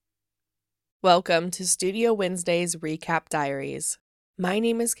Welcome to Studio Wednesday's Recap Diaries. My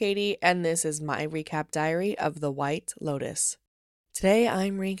name is Katie, and this is my recap diary of The White Lotus. Today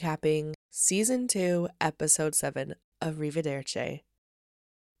I'm recapping Season 2, Episode 7, Arrivederci.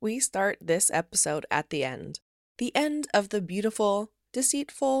 We start this episode at the end of the beautiful,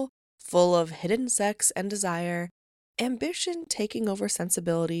 deceitful, full of hidden sex and desire, ambition taking over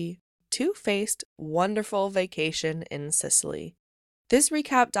sensibility, two-faced, wonderful vacation in Sicily. This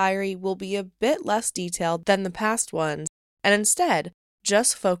recap diary will be a bit less detailed than the past ones, and instead,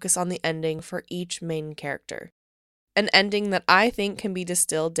 just focus on the ending for each main character. An ending that I think can be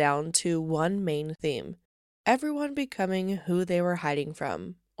distilled down to one main theme: everyone becoming who they were hiding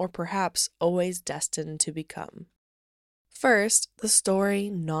from, or perhaps always destined to become. First, the story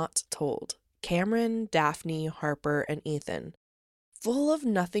not told. Cameron, Daphne, Harper, and Ethan. Full of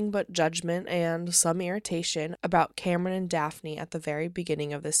nothing but judgment and some irritation about Cameron and Daphne at the very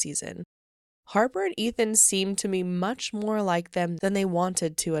beginning of the season. Harper and Ethan seemed to me much more like them than they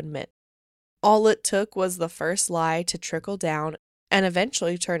wanted to admit. All it took was the first lie to trickle down and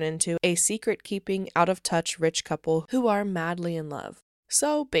eventually turn into a secret-keeping, out-of-touch rich couple who are madly in love.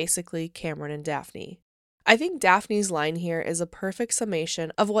 So basically, Cameron and Daphne. I think Daphne's line here is a perfect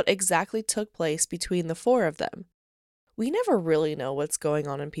summation of what exactly took place between the four of them. We never really know what's going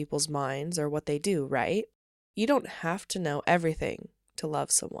on in people's minds or what they do, right? You don't have to know everything to love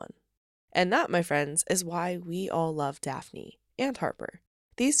someone. And that, my friends, is why we all love Daphne and Harper.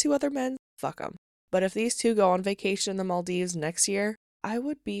 These two other men, fuck them. But if these two go on vacation in the Maldives next year, I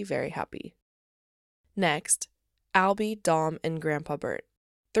would be very happy. Next, Albie, Dom, and Grandpa Bert.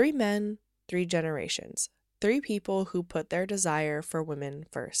 3 men, 3 generations. 3 people who put their desire for women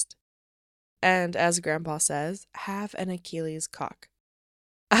first. And as Grandpa says, have an Achilles cock.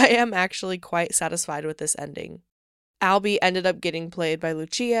 I am actually quite satisfied with this ending. Albie ended up getting played by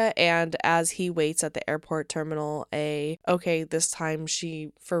Lucia, and as he waits at the airport terminal, this time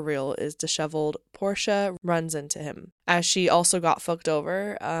she for real is disheveled, Portia runs into him. As she also got fucked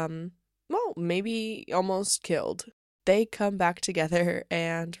over, maybe almost killed. They come back together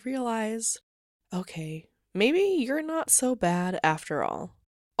and realize, okay, maybe you're not so bad after all.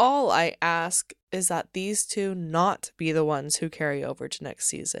 All I ask is that these two not be the ones who carry over to next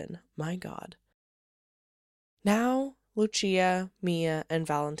season. My God. Now, Lucia, Mia, and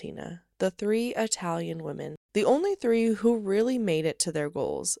Valentina, the 3 Italian women, the only 3 who really made it to their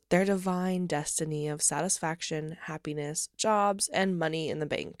goals, their divine destiny of satisfaction, happiness, jobs, and money in the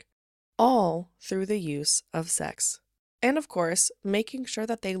bank. All through the use of sex. And of course, making sure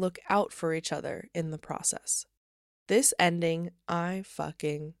that they look out for each other in the process. This ending, I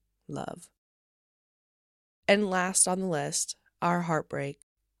fucking love. And last on the list, our heartbreak,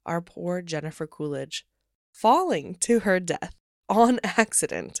 our poor Jennifer Coolidge, falling to her death on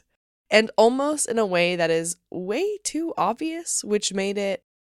accident, and almost in a way that is way too obvious, which made it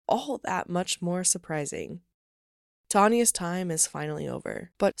all that much more surprising. Tanya's time is finally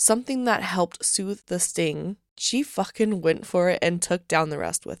over, but something that helped soothe the sting, she fucking went for it and took down the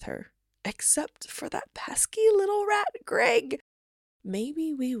rest with her. Except for that pesky little rat, Greg.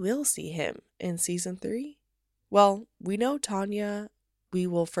 Maybe we will see him in season 3? Well, we know Tanya, we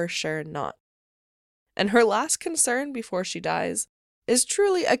will for sure not. And her last concern before she dies is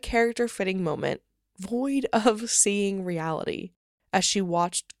truly a character-fitting moment, void of seeing reality, as she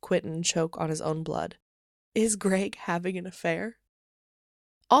watched Quentin choke on his own blood. Is Greg having an affair?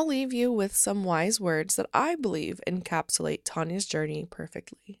 I'll leave you with some wise words that I believe encapsulate Tanya's journey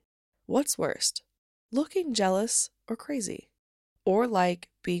perfectly. What's worst, looking jealous or crazy? Or like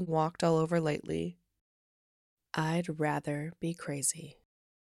being walked all over lately? I'd rather be crazy.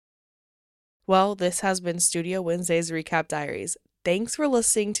 Well, this has been Studio Wednesday's Recap Diaries. Thanks for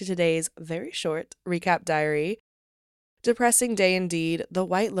listening to today's very short recap diary. Depressing day indeed. The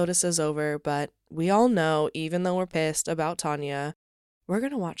White Lotus is over, but we all know, even though we're pissed about Tanya, we're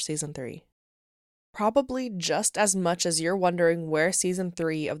going to watch season 3. Probably just as much as you're wondering where season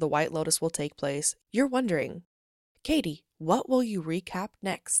 3 of The White Lotus will take place, you're wondering, Katie, what will you recap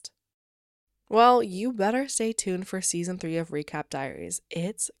next? Well, you better stay tuned for season 3 of Recap Diaries.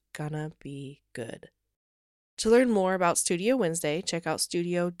 It's gonna be good. To learn more about Studio Wednesday, check out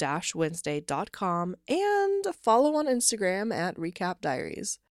studio-wednesday.com and follow on Instagram at Recap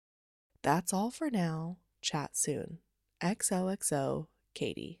Diaries. That's all for now. Chat soon. XOXO,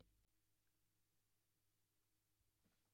 Katie.